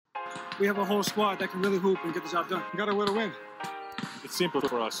we have a whole squad that can really hoop and get the job done. You got to win to win. It's simple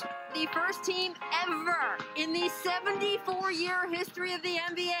for us. The first team ever in the 74-year history of the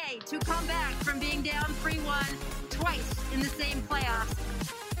NBA to come back from being down 3-1 twice in the same playoffs.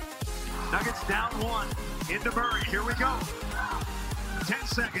 Nuggets down 1 into Murray. Here we go. 10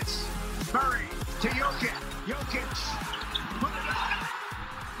 seconds. Murray to Jokic. Jokic. Put it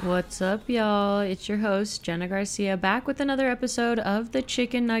on. What's up, y'all? It's your host, Jenna Garcia, back with another episode of the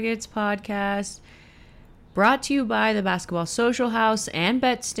Chicken Nuggets podcast, brought to you by the Basketball Social House and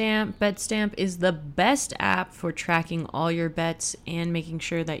BetStamp. BetStamp is the best app for tracking all your bets and making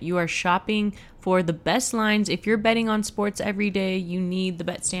sure that you are shopping for the best lines. If you're betting on sports every day, you need the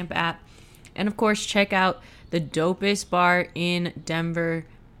BetStamp app. And of course, check out the dopest bar in Denver,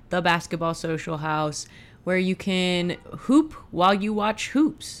 the Basketball Social House, where you can hoop while you watch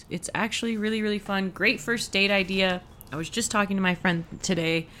hoops. It's actually really, really fun. Great first date idea. I was just talking to my friend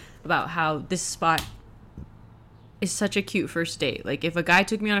today about how this spot is such a cute first date. Like, if a guy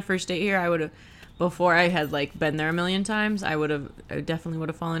took me on a first date here, I would have, before I had like been there a million times, I definitely would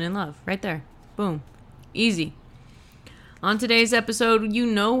have fallen in love right there. Boom. Easy. On today's episode, you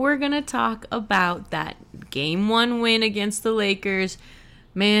know we're going to talk about that Game 1 win against the Lakers.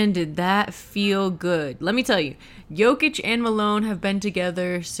 Man, did that feel good. Let me tell you, Jokic and Malone have been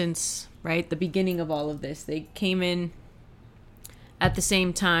together since, the beginning of all of this. They came in at the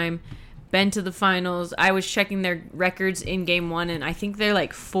same time, been to the finals. I was checking their records in Game 1, and I think they're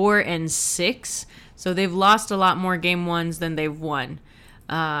like 4-6. So they've lost a lot more Game 1s than they've won.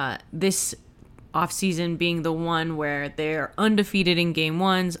 This offseason being the one where they're undefeated in Game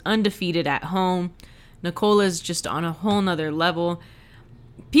 1s, undefeated at home. Nikola's just on a whole nother level.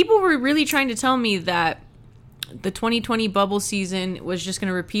 People were really trying to tell me that the 2020 bubble season was just going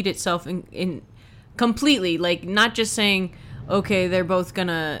to repeat itself in completely. Like, not just saying, okay, they're both going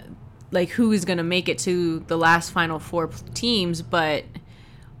to, who is going to make it to the last final 4 teams, but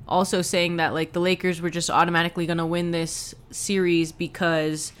also saying that, the Lakers were just automatically going to win this series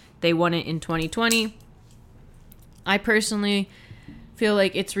because they won it in 2020. I personally feel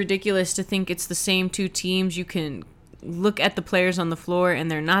like it's ridiculous to think it's the same 2 teams. You can look at the players on the floor and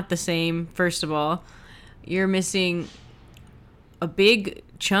they're not the same. First of all, you're missing a big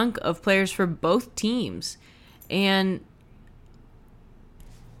chunk of players for both teams, and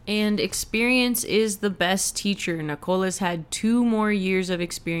experience is the best teacher. Nikola's had 2 more years of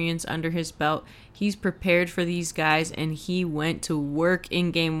experience under his belt. He's prepared for these guys, and he went to work in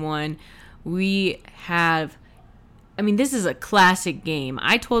Game 1. This is a classic game.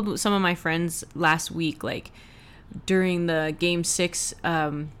 I told some of my friends last week, during the Game 6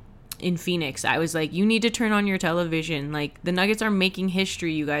 in Phoenix, I was like, you need to turn on your television. The Nuggets are making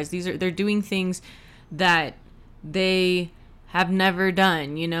history, you guys. They're doing things that they have never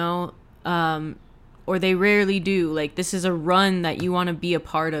done, or they rarely do. This is a run that you want to be a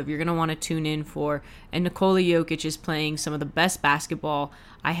part of. You're going to want to tune in for. And Nikola Jokic is playing some of the best basketball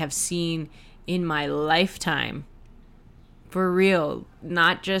I have seen in my lifetime. For real.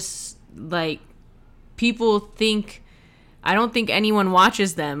 Not just, people think, I don't think anyone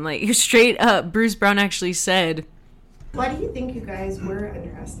watches them. Straight up, Bruce Brown actually said, why do you think you guys were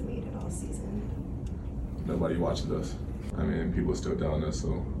underestimated all season? Nobody watches us. People still down us,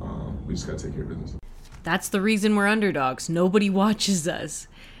 so we just got to take care of business. That's the reason we're underdogs. Nobody watches us.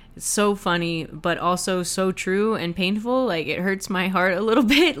 It's so funny, but also so true and painful. It hurts my heart a little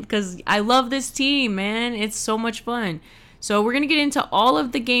bit because I love this team, man. It's so much fun. So we're going to get into all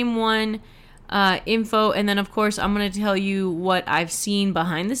of the Game 1 info, and then of course I'm going to tell you what I've seen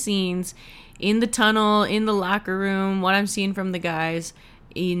behind the scenes, in the tunnel, in the locker room, what I'm seeing from the guys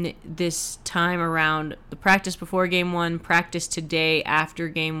in this time around the practice before Game 1, practice today after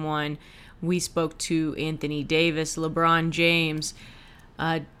Game 1. We spoke to Anthony Davis, LeBron James,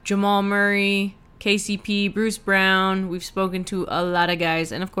 Jamal Murray, KCP, Bruce Brown. We've spoken to a lot of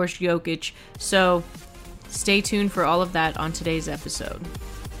guys, and of course Jokic. So stay tuned for all of that on today's episode.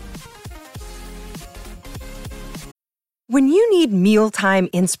 When you need mealtime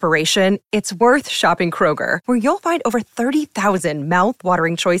inspiration, it's worth shopping Kroger, where you'll find over 30,000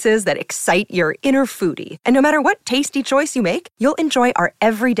 mouth-watering choices that excite your inner foodie. And no matter what tasty choice you make, you'll enjoy our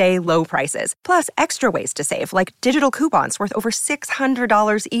everyday low prices, plus extra ways to save, like digital coupons worth over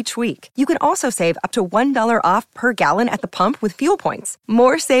 $600 each week. You can also save up to $1 off per gallon at the pump with fuel points.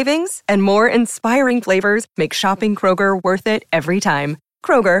 More savings and more inspiring flavors make shopping Kroger worth it every time.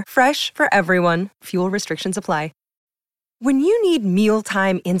 Kroger, fresh for everyone. Fuel restrictions apply. When you need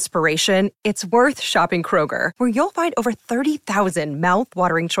mealtime inspiration, it's worth shopping Kroger, where you'll find over 30,000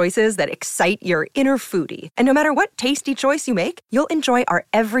 mouth-watering choices that excite your inner foodie. And no matter what tasty choice you make, you'll enjoy our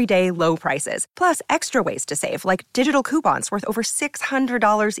everyday low prices, plus extra ways to save, like digital coupons worth over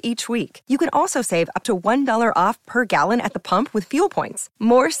 $600 each week. You can also save up to $1 off per gallon at the pump with fuel points.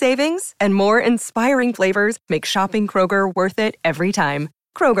 More savings and more inspiring flavors make shopping Kroger worth it every time.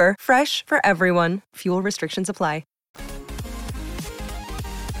 Kroger, fresh for everyone. Fuel restrictions apply.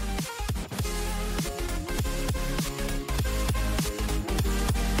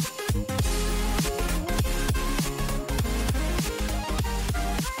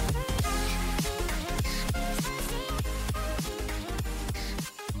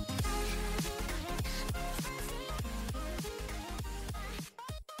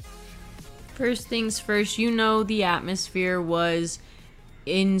 First things first, the atmosphere was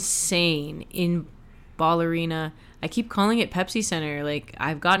insane in Ball Arena. I keep calling it Pepsi Center. Like,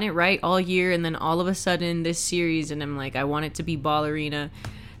 I've gotten it right all year, and then all of a sudden this series, and I'm like, I want it to be Ball Arena.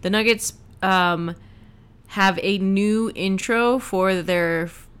 The Nuggets have a new intro for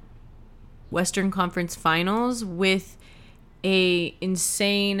their Western Conference Finals with a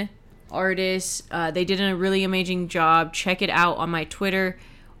insane artist. They did a really amazing job. Check it out on my Twitter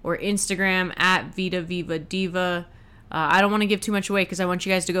or Instagram at Vita Viva Diva. I don't want to give too much away because I want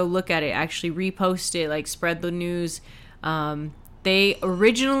you guys to go look at it. Actually repost it, like spread the news. They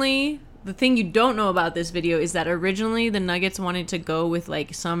originally, the thing you don't know about this video is that originally the Nuggets wanted to go with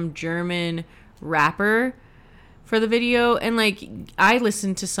like some German rapper for the video. And like, I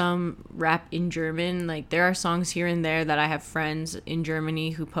listened to some rap in German. Like, there are songs here and there that I have friends in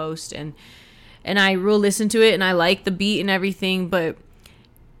Germany who post, and I will listen to it and I like the beat and everything, but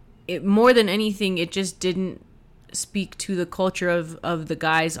more than anything, it just didn't speak to the culture of the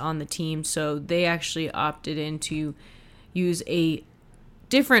guys on the team. So they actually opted in to use a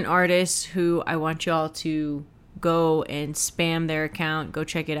different artist who I want y'all to go and spam their account. Go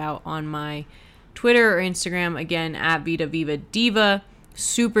check it out on my Twitter or Instagram, again, at Vita Viva Diva.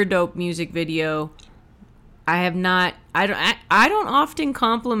 Super dope music video. I don't often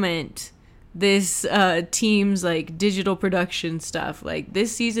compliment this team's like digital production stuff. Like,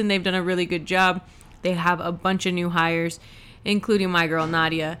 this season they've done a really good job. They have a bunch of new hires, including my girl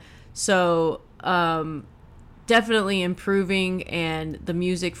Nadia. So definitely improving, and the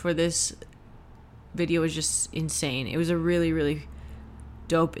music for this video was just insane. It was a really, really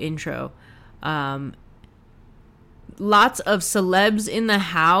dope intro. Lots of celebs in the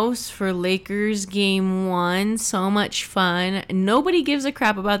house for Lakers game 1. So much fun. Nobody gives a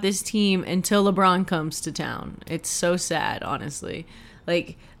crap about this team until LeBron comes to town. It's so sad, honestly.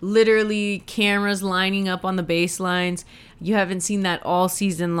 Like, literally cameras lining up on the baselines. You haven't seen that all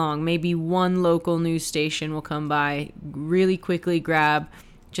season long. Maybe one local news station will come by, really quickly grab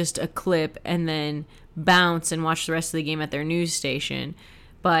just a clip, and then bounce and watch the rest of the game at their news station.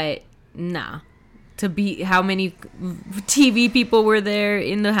 But nah. To be how many TV people were there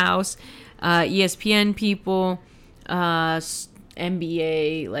in the house, ESPN people,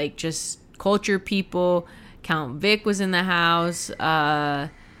 NBA, like just culture people. Count Vic was in the house.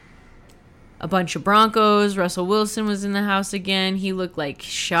 A bunch of Broncos. Russell Wilson was in the house again. He looked like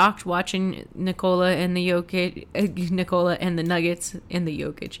shocked watching Nikola and the Nuggets and the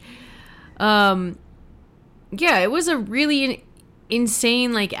Jokic. Yeah, it was a really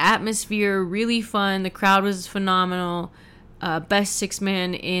insane like atmosphere, really fun. The crowd was phenomenal. Best six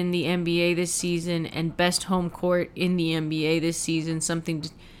man in the NBA this season, and best home court in the NBA this season. Something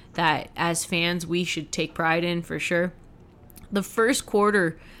that as fans we should take pride in for sure. The first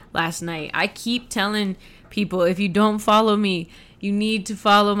quarter last night, I keep telling people, if you don't follow me, you need to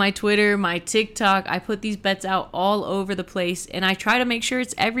follow my Twitter, my TikTok. I put these bets out all over the place, and I try to make sure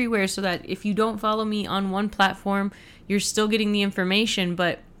it's everywhere so that if you don't follow me on one platform, you're still getting the information.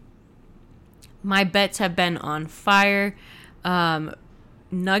 But my bets have been on fire.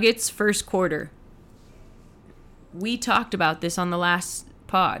 Nuggets first quarter. We talked about this on the last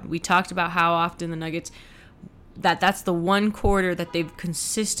pod. We talked about how often the Nuggets, that's the one quarter that they've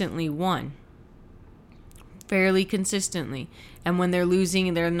consistently won. Fairly consistently. And when they're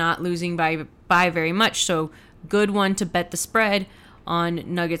losing, they're not losing by very much. So good one to bet the spread on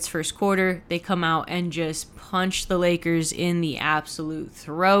Nuggets first quarter. They come out and just punch the Lakers in the absolute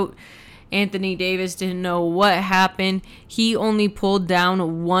throat. Anthony Davis didn't know what happened. He only pulled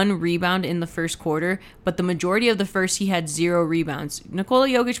down 1 rebound in the first quarter, but the majority of the first he had 0 rebounds. Nikola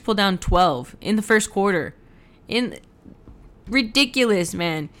Jokic pulled down 12 in the first quarter. Ridiculous,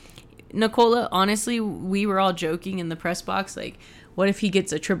 man. Nikola, honestly, we were all joking in the press box, like, what if he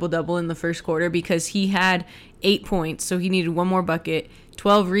gets a triple-double in the first quarter, because he had 8 points, so he needed one more bucket,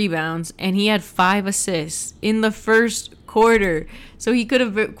 12 rebounds, and he had 5 assists in the first quarter. So he could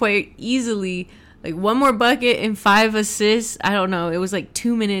have quite easily, like, one more bucket and 5 assists. I don't know. It was like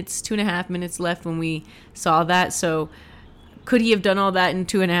 2.5 minutes left when we saw that. So could he have done all that in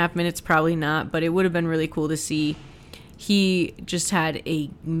 2.5 minutes? Probably not, but it would have been really cool to see. He just had a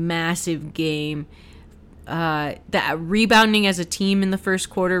massive game. That rebounding as a team in the first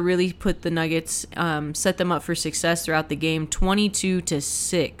quarter really put the Nuggets, set them up for success throughout the game.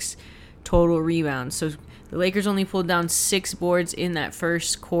 22-6 total rebounds. So the Lakers only pulled down 6 boards in that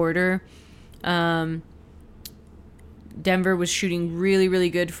first quarter. Denver was shooting really, really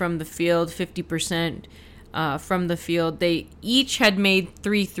good from the field, 50% from the field. They each had made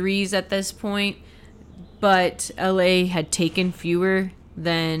 3 threes at this point, but LA had taken fewer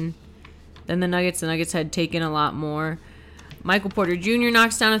than the Nuggets. The Nuggets had taken a lot more. Michael Porter Jr.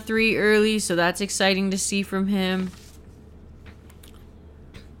 knocks down a 3 early, so that's exciting to see from him.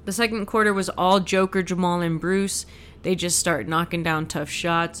 The second quarter was all Joker, Jamal, and Bruce. They just start knocking down tough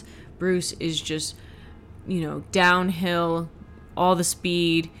shots. Bruce is just, downhill, all the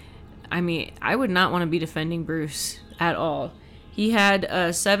speed. I mean, I would not want to be defending Bruce at all. He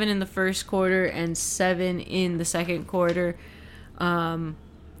had 7 in the first quarter and 7 in the second quarter.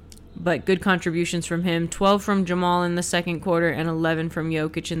 But good contributions from him. 12 from Jamal in the second quarter and 11 from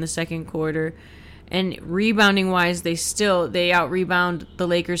Jokic in the second quarter. And rebounding-wise, they out-rebound the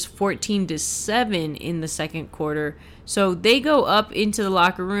Lakers 14-7 in the second quarter. So they go up into the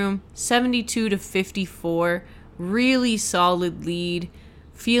locker room 72-54. Really solid lead.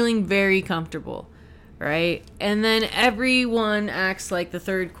 Feeling very comfortable, right? And then everyone acts like the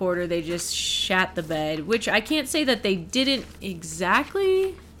third quarter they just shat the bed, which I can't say that they didn't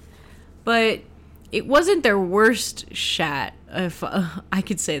exactly, but it wasn't their worst shat, if I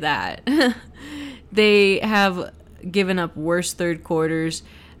could say that. They have given up worse third quarters,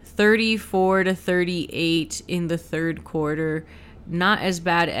 34-38 in the third quarter. Not as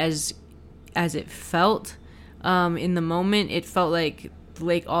bad as it felt in the moment. It felt like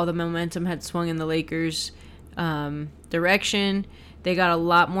all the momentum had swung in the Lakers' direction. They got a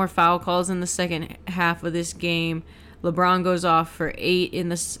lot more foul calls in the second half of this game. LeBron goes off for 8 in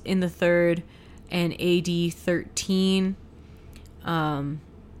the third, and AD 13.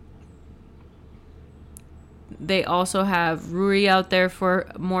 They also have Rui out there for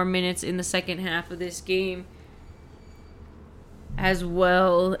more minutes in the second half of this game as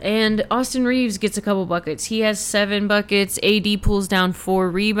well. And Austin Reeves gets a couple buckets. He has 7 buckets. AD pulls down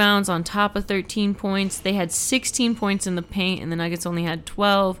 4 rebounds on top of 13 points. They had 16 points in the paint, and the Nuggets only had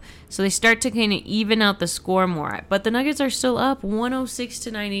 12. So they start to kind of even out the score more. But the Nuggets are still up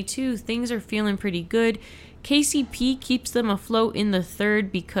 106-92. Things are feeling pretty good. KCP keeps them afloat in the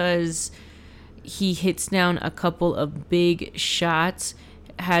third because he hits down a couple of big shots.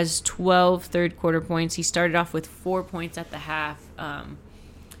 Has 12 third quarter points. He started off with 4 points at the half,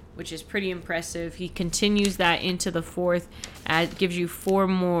 which is pretty impressive. He continues that into the fourth, gives you 5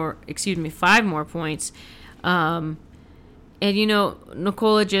 more points. And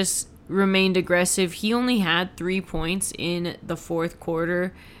Nikola just remained aggressive. He only had 3 points in the fourth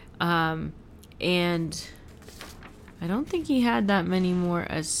quarter, and I don't think he had that many more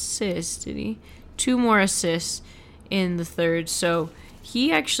assists, did he? 2 more assists in the third. So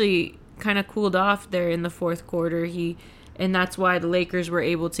he actually kind of cooled off there in the fourth quarter. And that's why the Lakers were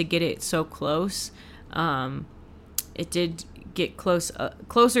able to get it so close. It did get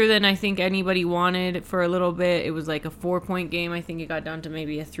closer than I think anybody wanted for a little bit. It was like a 4-point game. I think it got down to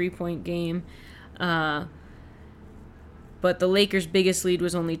maybe a 3-point game. But the Lakers' biggest lead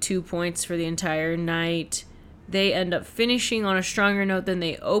was only 2 points for the entire night. They end up finishing on a stronger note than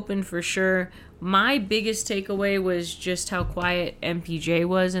they opened for sure. My biggest takeaway was just how quiet MPJ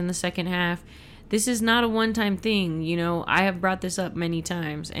was in the second half. This is not a one-time thing. I have brought this up many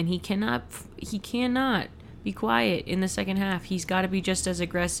times, and he cannot be quiet in the second half. He's got to be just as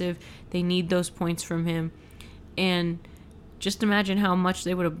aggressive. They need those points from him. And just imagine how much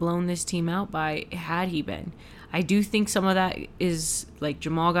they would have blown this team out by had he been. I do think some of that is like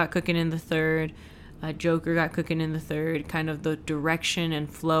Jamal got cooking in the third. Joker got cooking in the third, kind of the direction and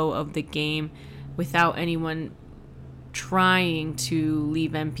flow of the game without anyone trying to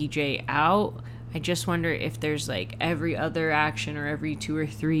leave MPJ out. I just wonder if there's like every other action or every 2 or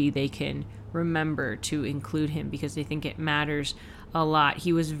 3 they can remember to include him because they think it matters a lot.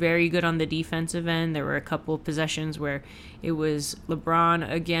 He was very good on the defensive end. There were a couple of possessions where it was LeBron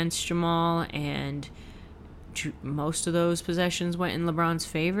against Jamal, and most of those possessions went in LeBron's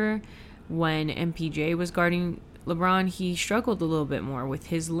favor. When MPJ was guarding LeBron, he struggled a little bit more with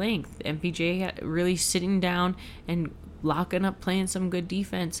his length. MPJ really sitting down and locking up, playing some good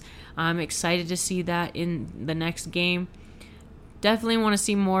defense. I'm excited to see that in the next game. Definitely want to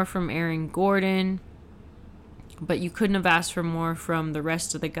see more from Aaron Gordon, but you couldn't have asked for more from the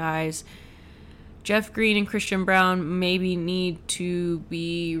rest of the guys. Jeff Green and Christian Brown maybe need to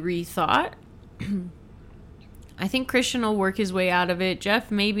be rethought. I think Christian will work his way out of it.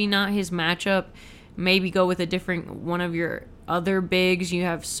 Jeff, maybe not his matchup. Maybe go with a different one of your other bigs. You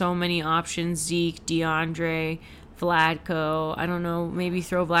have so many options. Zeke, DeAndre, Vladko. I don't know. Maybe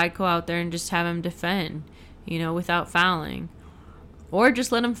throw Vladko out there and just have him defend, without fouling. Or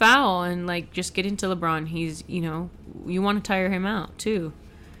just let him foul and, just get into LeBron. He's, you want to tire him out, too.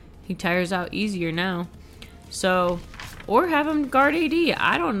 He tires out easier now. So, or have him guard AD.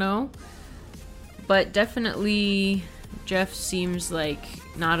 I don't know. But definitely, Jeff seems like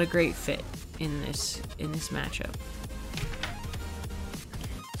not a great fit in this matchup.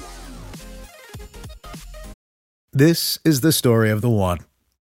 This is the story of the one.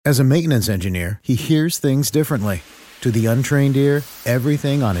 As a maintenance engineer, he hears things differently. To the untrained ear,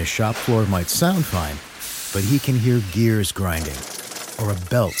 everything on his shop floor might sound fine, but he can hear gears grinding or a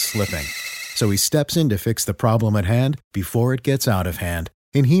belt slipping. So he steps in to fix the problem at hand before it gets out of hand.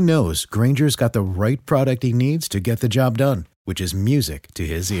 And he knows Grainger's got the right product he needs to get the job done, which is music to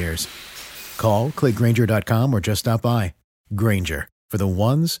his ears. Call, click Grainger.com, or just stop by. Grainger, for the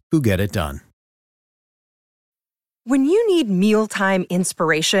ones who get it done. When you need mealtime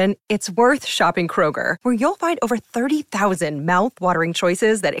inspiration, it's worth shopping Kroger, where you'll find over 30,000 mouth-watering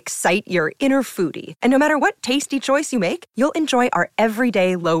choices that excite your inner foodie. And no matter what tasty choice you make, you'll enjoy our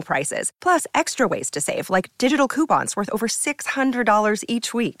everyday low prices, plus extra ways to save, like digital coupons worth over $600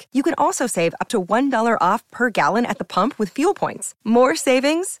 each week. You can also save up to $1 off per gallon at the pump with fuel points. More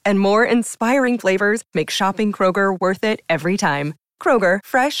savings and more inspiring flavors make shopping Kroger worth it every time. Kroger,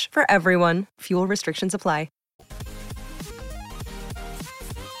 fresh for everyone. Fuel restrictions apply.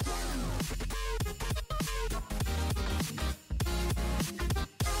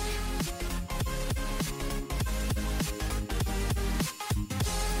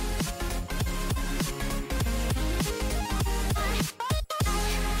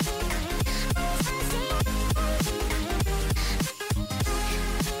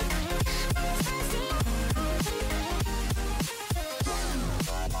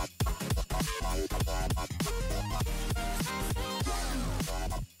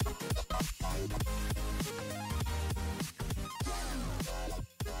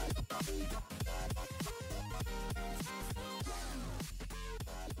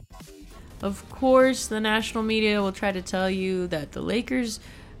 Of course, the national media will try to tell you that the Lakers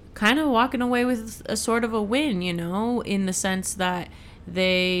kind of walking away with a sort of a win, in the sense that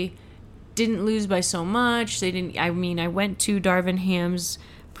they didn't lose by so much. I went to Darvin Ham's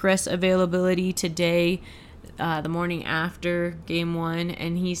press availability today, the morning after game 1,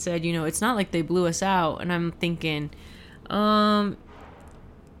 and he said, it's not like they blew us out. And I'm thinking,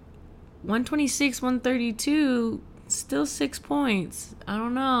 126, 132, still 6 points. I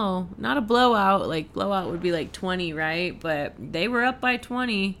don't know. Not a blowout. Blowout would be 20, right? But they were up by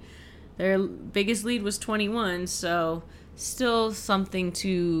 20. Their biggest lead was 21, so still something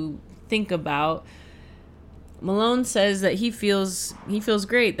to think about. Malone says that he feels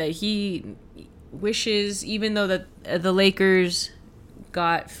great, that he wishes, even though that the Lakers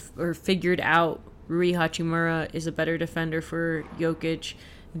got or figured out Rui Hachimura is a better defender for Jokic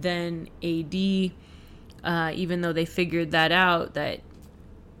than AD, even though they figured that out, that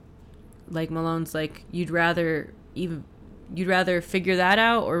Malone's you'd rather figure that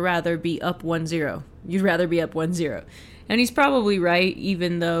out or rather be up 1-0. You'd rather be up 1-0. And he's probably right,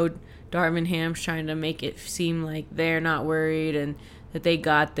 even though Darvin Ham's trying to make it seem like they're not worried and that they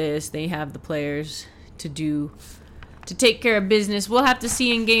got this. They have the players to take care of business. We'll have to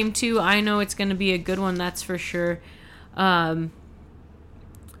see in game 2. I know it's going to be a good one, that's for sure.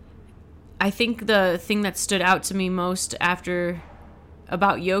 I think the thing that stood out to me most about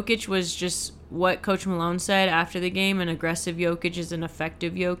Jokic was just what Coach Malone said after the game. An aggressive Jokic is an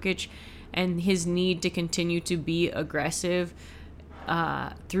effective Jokic, and his need to continue to be aggressive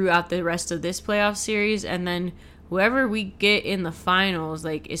throughout the rest of this playoff series. And then whoever we get in the finals,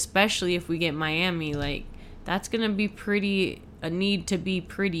 especially if we get Miami, that's going to be a need to be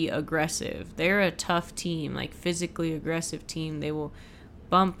pretty aggressive. They're a tough team, physically aggressive team. They will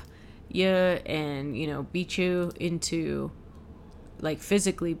bump you and beat you into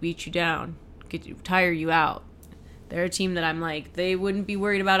physically beat you down, tire you out. They're a team that I'm they wouldn't be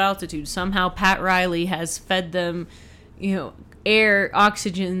worried about altitude. Somehow Pat Riley has fed them air,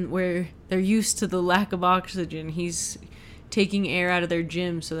 oxygen, where they're used to the lack of oxygen. He's taking air out of their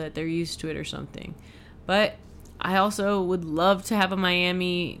gym so that they're used to it or something. But I also would love to have a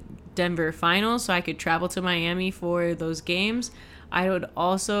Miami-Denver final so I could travel to Miami for those games. I would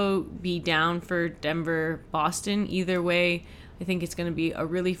also be down for Denver-Boston. Either way, I think it's going to be a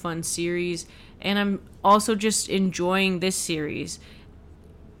really fun series. And I'm also just enjoying this series.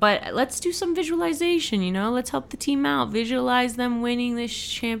 But let's do some visualization, you know? Let's help the team out. Visualize them winning this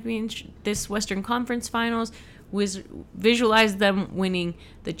championship, this Western Conference Finals. Visualize them winning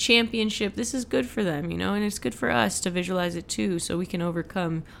the championship. This is good for them, you know? And it's good for us to visualize it too, so we can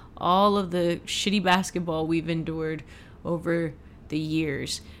overcome all of the shitty basketball we've endured over the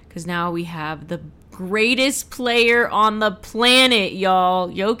years. Because now we have the greatest player on the planet, y'all.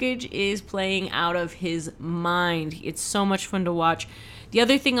 Jokic is playing out of his mind. It's so much fun to watch. The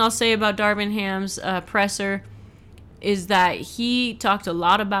other thing I'll say about Darvin Ham's presser is that he talked a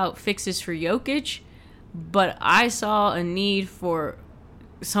lot about fixes for Jokic, but I saw a need for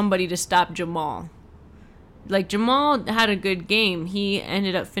somebody to stop Jamal. Like, Jamal had a good game. He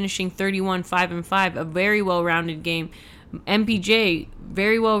ended up finishing 31, 5-5, a very well-rounded game. MPJ,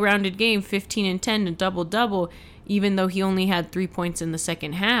 very well-rounded game, 15 and 10, a double-double, even though he only had 3 points in the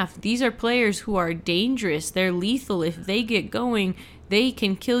second half. These are players who are dangerous. They're lethal. If they get going, they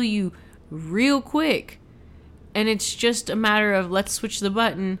can kill you real quick. And it's just a matter of let's switch the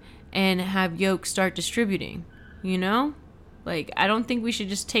button and have Yoke start distributing, you know? Like, I don't think we should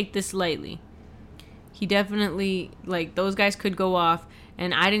just take this lightly. He definitely, like, those guys could go off,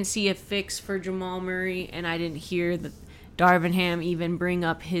 and I didn't see a fix for Jamal Murray, and I didn't hear that Darvin Ham even bring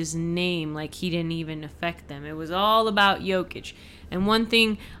up his name. Like, he didn't even affect them. It was all about Jokic. And one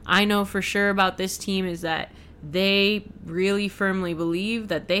thing I know for sure about this team is that they really firmly believe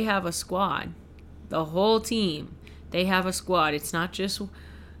that they have a squad. The whole team, they have a squad. It's not just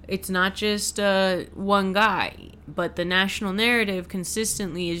one guy, but the national narrative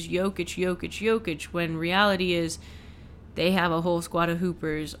consistently is Jokic, Jokic, Jokic, when reality is they have a whole squad of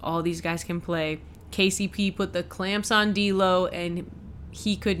hoopers. All these guys can play. KCP put the clamps on D'Lo, and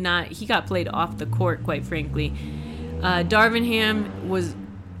he got played off the court, quite frankly. Darvin Ham was,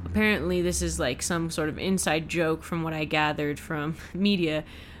 apparently this is like some sort of inside joke from what I gathered from media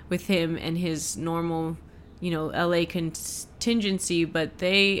with him and his normal, you know, LA contingency, but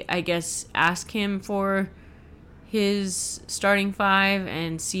they, I guess, ask him for his starting five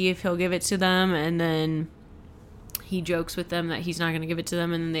and see if he'll give it to them, and then he jokes with them that he's not going to give it to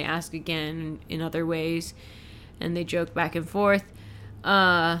them, and then they ask again in other ways, and they joke back and forth.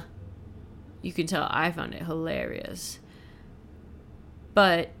 You can tell I found it hilarious.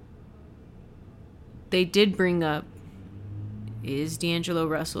 But they did bring up, is D'Angelo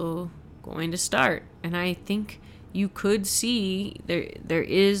Russell going to start? And I think you could see there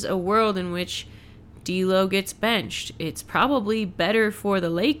is a world in which D'Lo gets benched. It's probably better for the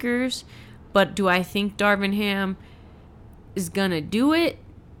Lakers, but do I think Darvin Ham is gonna do it?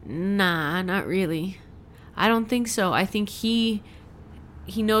 Nah, not really. I don't think so. I think he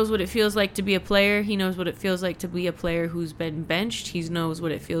knows what it feels like to be a player. He knows what it feels like to be a player who's been benched. He knows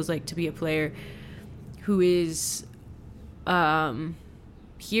what it feels like to be a player who is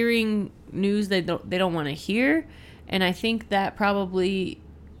hearing news they don't want to hear, and I think that probably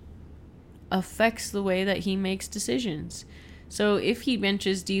affects the way that he makes decisions. So if he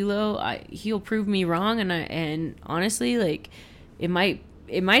benches D'Lo, he'll prove me wrong, and honestly, like, it might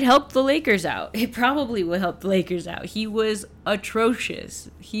help the Lakers out. It probably will help the Lakers out. He was atrocious.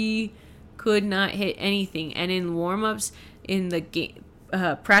 He could not hit anything, and in warm-ups, in the game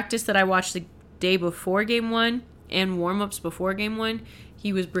practice that I watched the day before Game 1 and warm-ups before Game 1,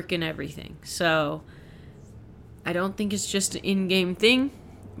 he was bricking everything. So I don't think it's just an in-game thing,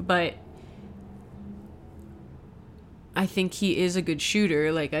 but I think he is a good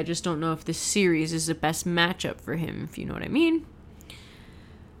shooter. Like, I just don't know if this series is the best matchup for him, if you know what I mean.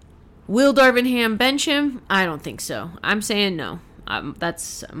 Will Darvin Ham bench him? I don't think so. I'm saying no.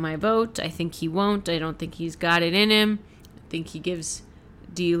 That's my vote. I think he won't. I don't think he's got it in him. I think he gives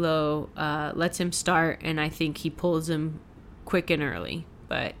D'Lo, lets him start, and I think he pulls him quick and early.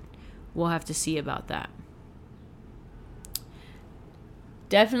 But we'll have to see about that.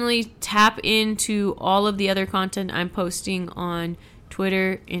 Definitely tap into all of the other content I'm posting on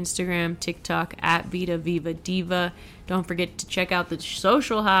Twitter, Instagram, TikTok, at Vita Viva Diva. Don't forget to check out the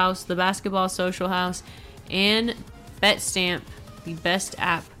Social House, the Basketball Social House, and BetStamp, the best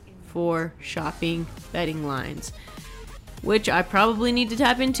app for shopping betting lines, which I probably need to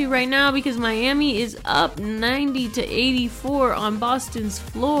tap into right now because Miami is up 90-84 on Boston's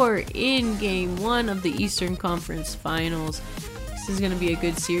floor in Game 1 of the Eastern Conference Finals. This is going to be a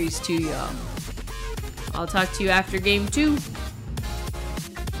good series too, y'all. I'll talk to you after game 2.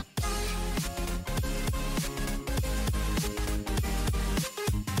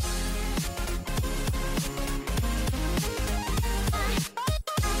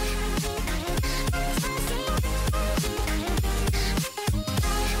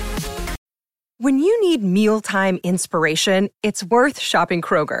 When you need mealtime inspiration, it's worth shopping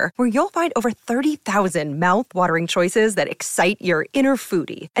Kroger, where you'll find over 30,000 mouth-watering choices that excite your inner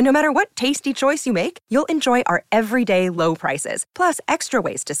foodie. And no matter what tasty choice you make, you'll enjoy our everyday low prices, plus extra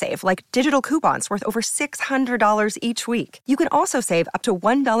ways to save, like digital coupons worth over $600 each week. You can also save up to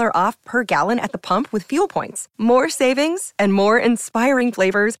 $1 off per gallon at the pump with fuel points. More savings and more inspiring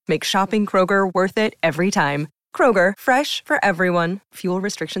flavors make shopping Kroger worth it every time. Kroger, fresh for everyone. Fuel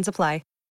restrictions apply.